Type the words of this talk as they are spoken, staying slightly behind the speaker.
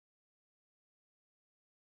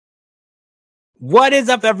What is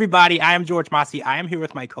up, everybody? I am George Mossey. I am here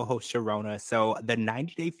with my co-host Cherona. So, the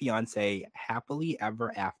 90 Day Fiance Happily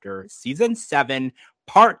Ever After Season 7,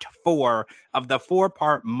 Part 4 of the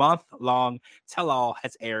 4-part month-long tell-all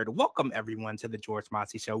has aired. Welcome, everyone, to the George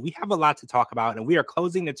Mossey Show. We have a lot to talk about, and we are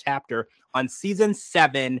closing the chapter on Season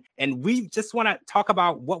 7, and we just want to talk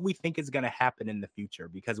about what we think is going to happen in the future,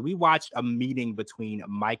 because we watched a meeting between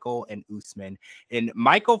Michael and Usman, and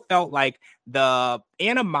Michael felt like the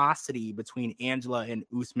animosity between Angela and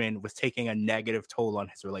Usman was taking a negative toll on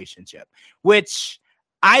his relationship, which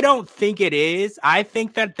I don't think it is. I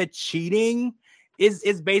think that the cheating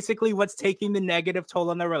is basically what's taking the negative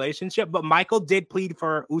toll on the relationship. But Michael did plead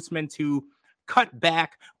for Usman to cut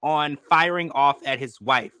back on firing off at his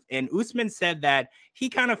wife. And Usman said that he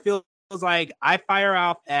kind of feels like I fire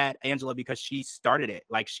off at Angela because she started it.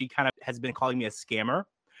 Like, she kind of has been calling me a scammer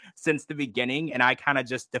since the beginning, and I kind of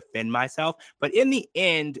just defend myself. But in the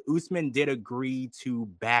end, Usman did agree to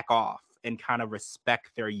back off and kind of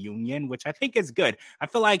respect their union, which I think is good. I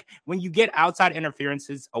feel like when you get outside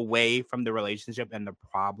interferences away from the relationship and the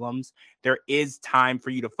problems, there is time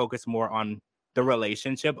for you to focus more on the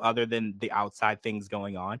relationship other than the outside things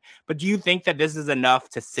going on. But do you think that this is enough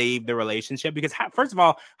to save the relationship? Because first of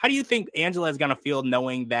all, how do you think Angela is going to feel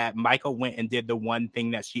knowing that Michael went and did the one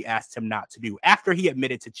thing that she asked him not to do after he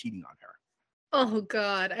admitted to cheating on her? Oh,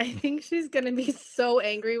 God. I think she's going to be so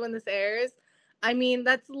angry when this airs. I mean,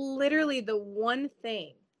 that's literally the one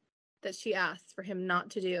thing that she asked for him not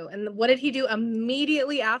to do. And what did he do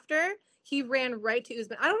immediately after? He ran right to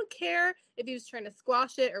Usman. I don't care if he was trying to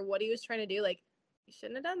squash it or what he was trying to do. Like, you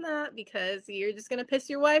shouldn't have done that because you're just going to piss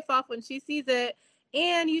your wife off when she sees it.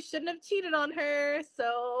 And you shouldn't have cheated on her.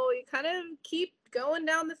 So you kind of keep going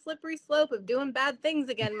down the slippery slope of doing bad things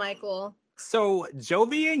again, Michael. So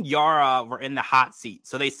Jovi and Yara were in the hot seat.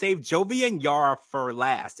 So they saved Jovi and Yara for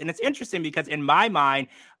last. And it's interesting because in my mind,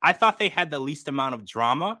 I thought they had the least amount of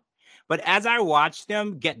drama. But as I watched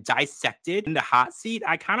them get dissected in the hot seat,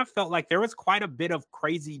 I kind of felt like there was quite a bit of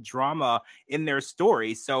crazy drama in their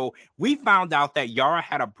story. So we found out that Yara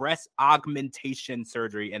had a breast augmentation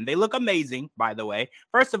surgery, and they look amazing, by the way.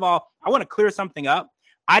 First of all, I want to clear something up.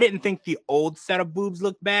 I didn't think the old set of boobs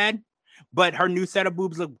looked bad, but her new set of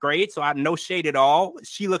boobs look great. So I no shade at all.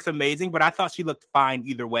 She looks amazing, but I thought she looked fine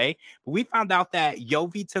either way. But we found out that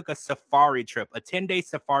Yovi took a safari trip, a 10-day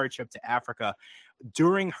safari trip to Africa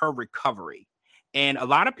during her recovery. And a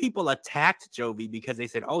lot of people attacked Jovi because they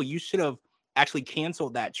said, oh, you should have actually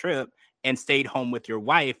canceled that trip and stayed home with your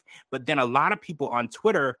wife. But then a lot of people on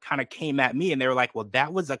Twitter kind of came at me and they were like, well,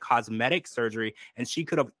 that was a cosmetic surgery and she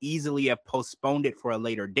could have easily have postponed it for a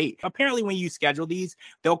later date. Apparently, when you schedule these,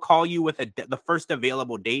 they'll call you with the first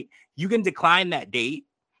available date. You can decline that date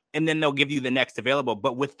and then they'll give you the next available.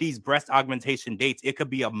 But with these breast augmentation dates, it could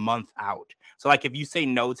be a month out. So like if you say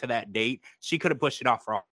no to that date, she could have pushed it off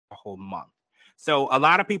for a whole month. So a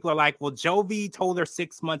lot of people are like, well, Jovi told her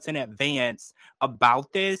 6 months in advance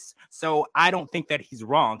about this. So I don't think that he's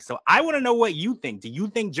wrong. So I want to know what you think. Do you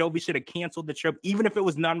think Jovi should have canceled the trip, even if it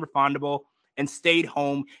was non-refundable, and stayed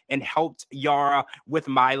home and helped Yara with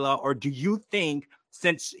Mila? Or do you think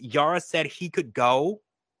since Yara said he could go,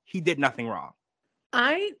 he did nothing wrong?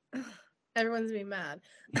 Everyone's gonna be mad.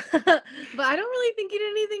 But I don't really think he did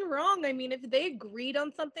anything wrong. I mean, if they agreed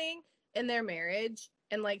on something in their marriage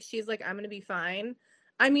and like she's like, I'm gonna be fine.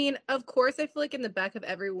 I mean, of course, I feel like in the back of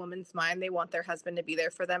every woman's mind, they want their husband to be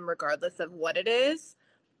there for them regardless of what it is.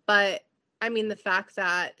 But I mean, the fact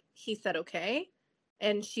that he said okay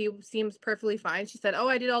and she seems perfectly fine. She said, oh,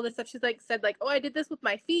 I did all this stuff. She's like said like, oh, I did this with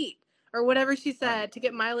my feet or whatever she said to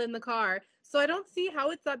get Mila in the car. So I don't see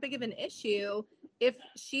how it's that big of an issue if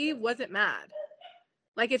she wasn't mad.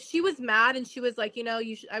 Like if she was mad and she was like, you know,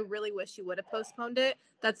 I really wish you would have postponed it.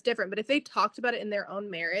 That's different. But if they talked about it in their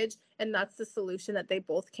own marriage and that's the solution that they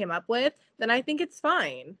both came up with, then I think it's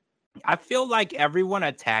fine. I feel like everyone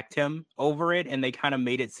attacked him over it and they kind of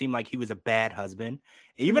made it seem like he was a bad husband,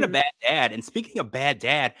 even a bad dad. And speaking of bad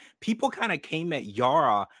dad, people kind of came at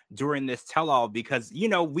Yara during this tell-all because, you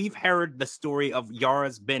know, we've heard the story of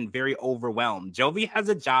Yara's been very overwhelmed. Jovi has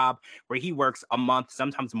a job where he works a month,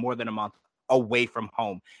 sometimes more than a month away from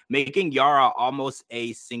home, making Yara almost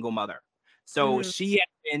a single mother. So she had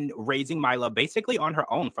been raising Mila basically on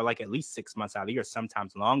her own for like at least 6 months out of the year,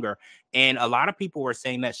 sometimes longer. And a lot of people were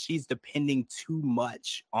saying that she's depending too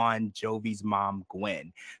much on Jovi's mom,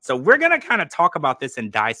 Gwen. So we're going to kind of talk about this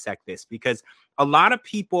and dissect this because a lot of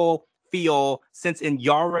people feel since in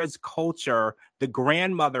Yara's culture, the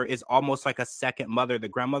grandmother is almost like a second mother. The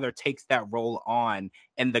grandmother takes that role on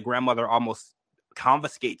and the grandmother almost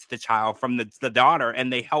confiscates the child from the daughter,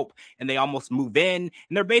 and they help and they almost move in,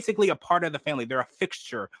 and they're basically a part of the family. They're a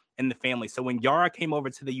fixture in the family. So when Yara came over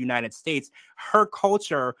to the United States, her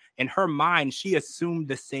culture, in her mind, she assumed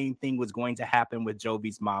the same thing was going to happen with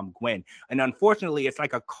Jovi's mom, Gwen. And unfortunately, it's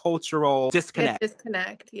like a cultural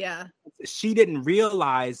disconnect. Yeah. She didn't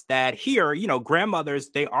realize that here, grandmothers,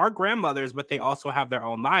 they are grandmothers, but they also have their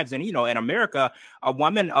own lives. And, in America, a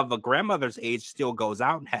woman of a grandmother's age still goes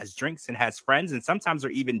out and has drinks and has friends, and sometimes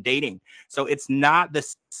they're even dating. So it's not the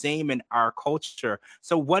same in our culture.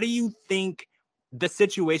 So what do you think the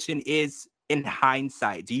situation is in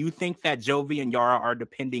hindsight? Do you think that Jovi and Yara are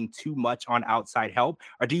depending too much on outside help?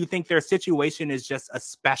 Or do you think their situation is just a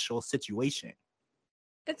special situation?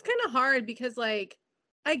 It's kind of hard because, like,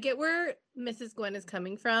 I get where Mrs. Gwen is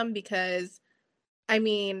coming from because, I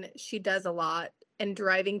mean, she does a lot, and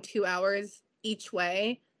driving 2 hours each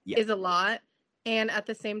way is a lot. And at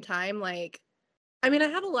the same time, like, I mean, I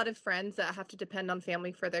have a lot of friends that have to depend on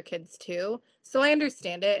family for their kids too. So I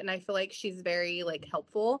understand it. And I feel like she's very, like,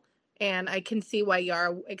 helpful. And I can see why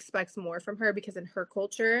Yara expects more from her because in her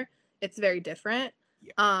culture, it's very different.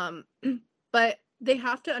 Yeah. But they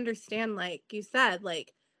have to understand, like you said,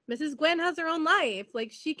 like, Mrs. Gwen has her own life.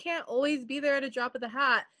 Like, she can't always be there at a drop of the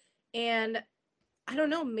hat. And I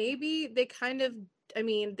don't know, maybe they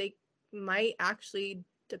they might actually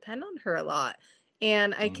depend on her a lot.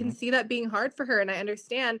 And I can see that being hard for her, and I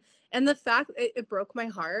understand. And the fact it broke my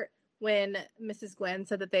heart when Mrs. Gwen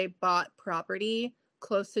said that they bought property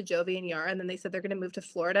close to Jovi and Yara, and then they said they're going to move to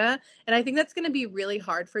Florida. And I think that's going to be really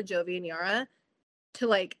hard for Jovi and Yara to,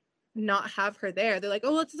 like, not have her there. They're like,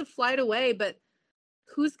 oh, let's just fly it away. But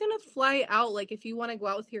who's going to fly out, like, if you want to go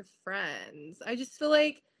out with your friends? I just feel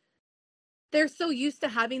like they're so used to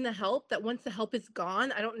having the help that once the help is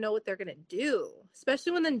gone, I don't know what they're going to do.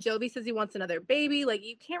 Especially when then Jovi says he wants another baby. Like,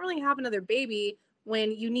 you can't really have another baby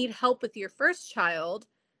when you need help with your first child.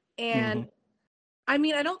 And I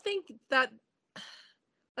mean, I don't think that,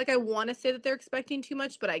 like, I want to say that they're expecting too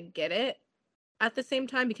much, but I get it at the same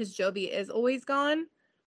time because Jovi is always gone.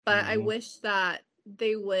 But I wish that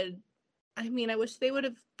they would, I wish they would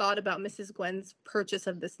have thought about Mrs. Gwen's purchase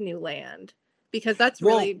of this new land, because that's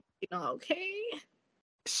really okay.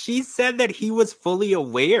 She said that he was fully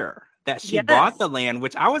aware that she bought the land,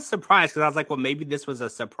 which I was surprised because I was like, well, maybe this was a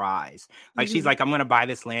surprise. Like, she's like, I'm going to buy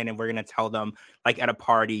this land and we're going to tell them, like, at a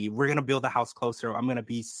party, we're going to build a house closer. I'm going to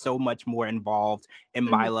be so much more involved in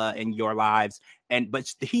Mila and your lives.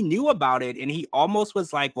 But he knew about it, and he almost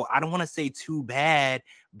was like, well, I don't want to say too bad,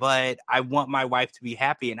 but I want my wife to be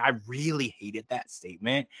happy. And I really hated that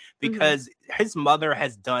statement because his mother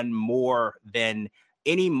has done more than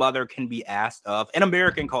any mother can be asked of in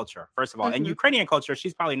American culture, first of all. In Ukrainian culture,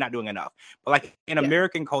 she's probably not doing enough. But, like, in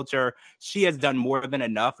American culture, she has done more than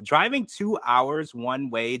enough. Driving 2 hours one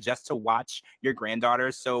way just to watch your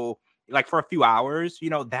granddaughter, so, like, for a few hours,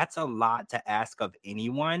 that's a lot to ask of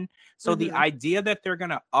anyone. So the idea that they're going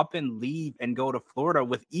to up and leave and go to Florida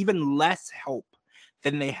with even less help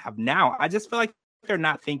than they have now, I just feel like they're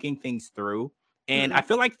not thinking things through. And I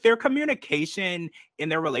feel like their communication in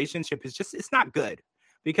their relationship is just, it's not good.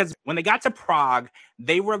 Because when they got to Prague,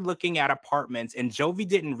 they were looking at apartments, and Jovi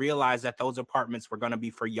didn't realize that those apartments were going to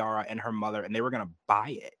be for Yara and her mother, and they were going to buy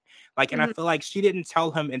it. Like, and I feel like she didn't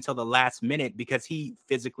tell him until the last minute because he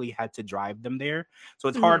physically had to drive them there. So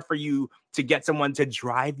it's hard for you to get someone to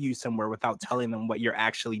drive you somewhere without telling them what you're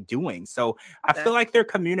actually doing. So I feel like their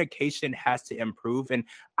communication has to improve. And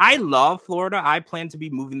I love Florida. I plan to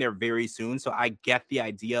be moving there very soon. So I get the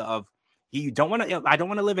idea of, I don't want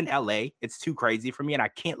to live in LA. It's too crazy for me. And I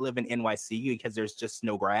can't live in NYC because there's just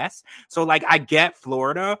no grass. So, like, I get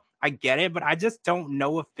Florida. I get it. But I just don't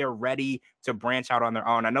know if they're ready to branch out on their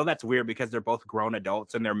own. I know that's weird because they're both grown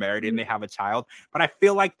adults and they're married and they have a child. But I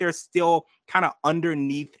feel like they're still kind of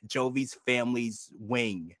underneath Jovi's family's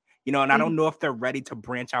wing, and I don't know if they're ready to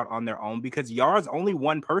branch out on their own because Yara's only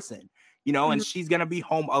one person. And she's going to be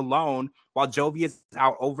home alone while Jovi is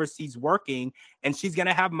out overseas working, and she's going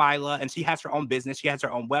to have Mila, and she has her own business. She has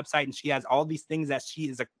her own website, and she has all these things that she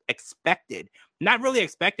is expected, not really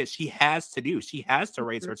expected. She has to do. She has to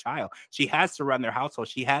raise her child. She has to run their household.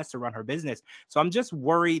 She has to run her business. So I'm just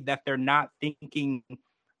worried that they're not thinking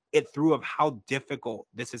it through of how difficult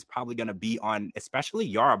this is probably going to be on, especially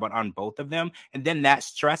Yara, but on both of them. And then that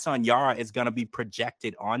stress on Yara is going to be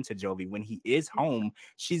projected onto Jovi. When he is home,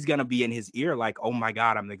 she's going to be in his ear like, oh my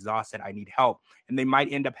God, I'm exhausted. I need help. And they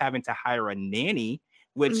might end up having to hire a nanny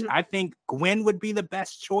which I think Gwen would be the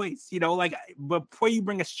best choice. You know, like before you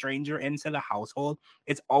bring a stranger into the household,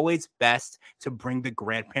 it's always best to bring the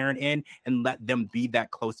grandparent in and let them be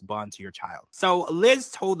that close bond to your child. So Liz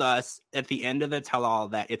told us at the end of the tell-all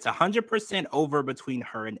that it's 100% over between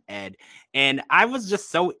her and Ed. And I was just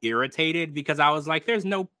so irritated because I was like, there's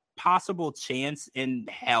no possible chance in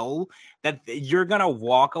hell that you're gonna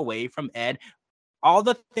walk away from Ed. All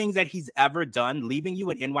the things that he's ever done, leaving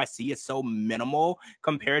you in NYC is so minimal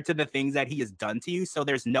compared to the things that he has done to you. So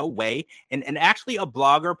there's no way. And actually a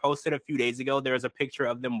blogger posted a few days ago, there's a picture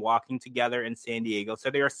of them walking together in San Diego.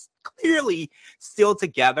 So they're clearly still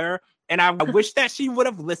together. And I wish that she would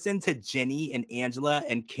have listened to Jenny and Angela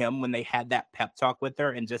and Kim when they had that pep talk with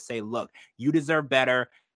her and just say, look, you deserve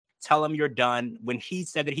better. Tell him you're done. When he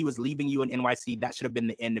said that he was leaving you in NYC, that should have been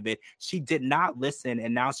the end of it. She did not listen,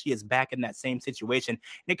 and now she is back in that same situation.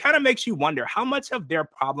 And it kind of makes you wonder how much of their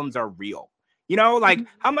problems are real. You know, like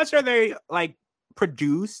how much are they like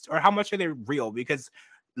produced or how much are they real? Because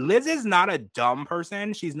Liz is not a dumb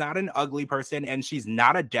person. She's not an ugly person, and she's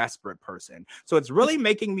not a desperate person. So it's really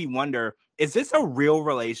making me wonder, is this a real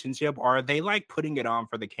relationship or are they like putting it on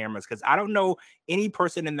for the cameras? Because I don't know any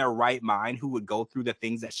person in their right mind who would go through the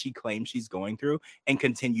things that she claims she's going through and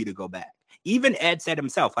continue to go back. Even Ed said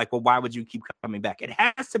himself, like, well, why would you keep coming back? It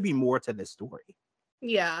has to be more to this story.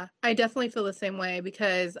 Yeah, I definitely feel the same way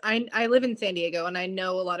because I live in San Diego and I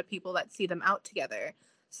know a lot of people that see them out together.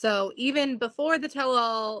 So even before the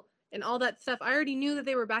tell-all and all that stuff, I already knew that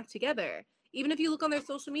they were back together. Even if you look on their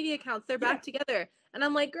social media accounts, they're back together. And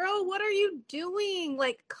I'm like, girl, what are you doing?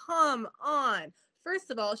 Like, come on.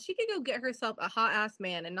 First of all, she could go get herself a hot-ass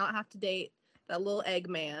man and not have to date that little egg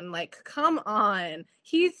man. Like, come on.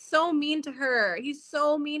 He's so mean to her. He's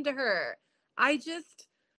so mean to her.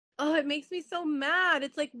 It makes me so mad.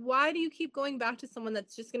 It's like, why do you keep going back to someone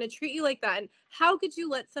that's just going to treat you like that? And how could you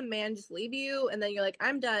let some man just leave you? And then you're like,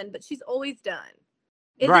 I'm done. But she's always done.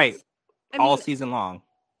 All season long.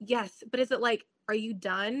 Yes. But is it like, are you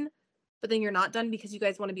done? But then you're not done because you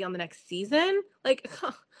guys want to be on the next season? Like,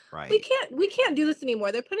 right. We can't do this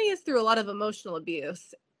anymore. They're putting us through a lot of emotional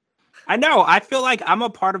abuse. I know. I feel like I'm a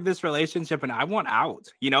part of this relationship and I want out.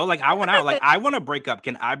 You know, like I want out. Like I want to break up.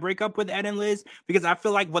 Can I break up with Ed and Liz? Because I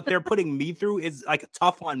feel like what they're putting me through is like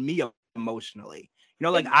tough on me emotionally. You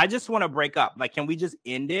know, like I just want to break up. Like, can we just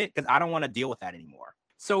end it? Because I don't want to deal with that anymore.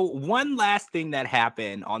 So one last thing that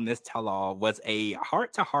happened on this tell-all was a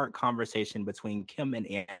heart-to-heart conversation between Kim and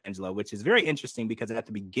Angela, which is very interesting because at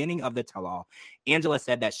the beginning of the tell-all, Angela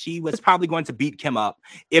said that she was probably going to beat Kim up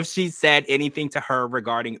if she said anything to her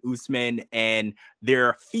regarding Usman and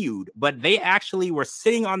their feud. But they actually were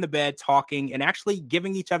sitting on the bed talking and actually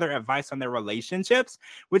giving each other advice on their relationships,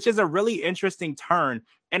 which is a really interesting turn.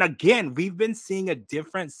 And again, we've been seeing a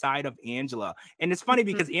different side of Angela. And it's funny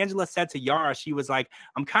because Angela said to Yara, she was like,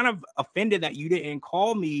 I'm kind of offended that you didn't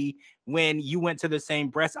call me when you went to the same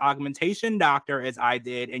breast augmentation doctor as I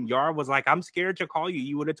did. And Yara was like, I'm scared to call you.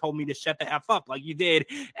 You would have told me to shut the F up like you did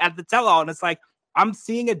at the tell-all. And it's like, I'm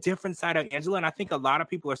seeing a different side of Angela. And I think a lot of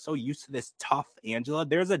people are so used to this tough Angela.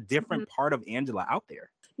 There's a different part of Angela out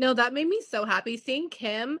there. No, that made me so happy seeing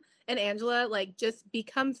Kim and Angela like just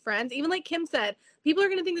become friends. Even like Kim said, people are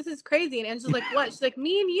going to think this is crazy. And Angela's like, what? She's like,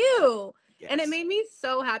 me and you. Yes. And it made me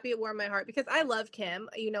so happy. It warmed my heart because I love Kim.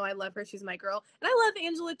 You know, I love her. She's my girl. And I love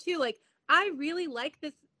Angela too. Like, I really like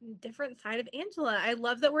this different side of Angela. I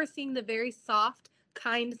love that we're seeing the very soft,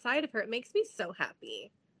 kind side of her. It makes me so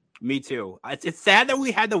happy. Me too. It's sad that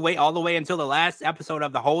we had to wait all the way until the last episode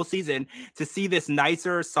of the whole season to see this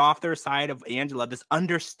nicer, softer side of Angela, this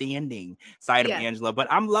understanding side of Angela. But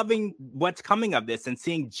I'm loving what's coming of this and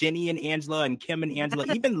seeing Jenny and Angela and Kim and Angela,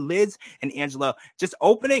 even Liz and Angela just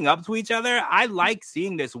opening up to each other. I like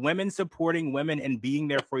seeing this, women supporting women and being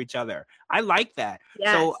there for each other. I like that.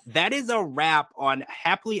 Yes. So that is a wrap on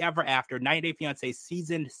Happily Ever After, 90 Day Fiance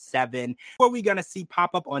Season 7. Where are we going to see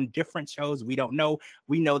pop up on different shows? We don't know.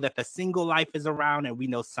 We know that the single life is around and we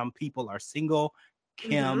know some people are single.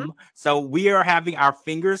 Kim. So we are having our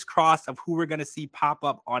fingers crossed of who we're going to see pop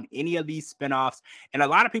up on any of these spinoffs. And a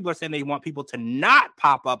lot of people are saying they want people to not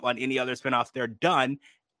pop up on any other spinoffs. They're done.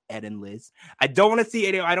 Ed and Liz. I don't want to see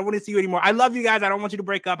any. I don't want to see you anymore. I love you guys. I don't want you to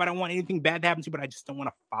break up. I don't want anything bad to happen to you, but I just don't want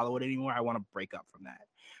to follow it anymore. I want to break up from that.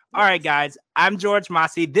 All right, guys. I'm George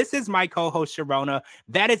Mossey. This is my co-host, Cherona.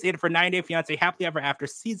 That is it for 90 Day Fiance Happily Ever After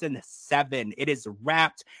Season 7. It is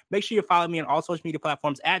wrapped. Make sure you follow me on all social media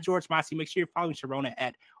platforms at George Mossey. Make sure you're following Cherona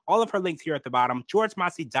at all of her links here at the bottom,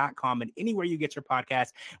 georgemossey.com, and anywhere you get your podcast.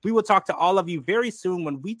 We will talk to all of you very soon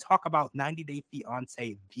when we talk about 90 Day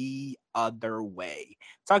Fiance the other way.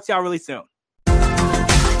 Talk to y'all really soon.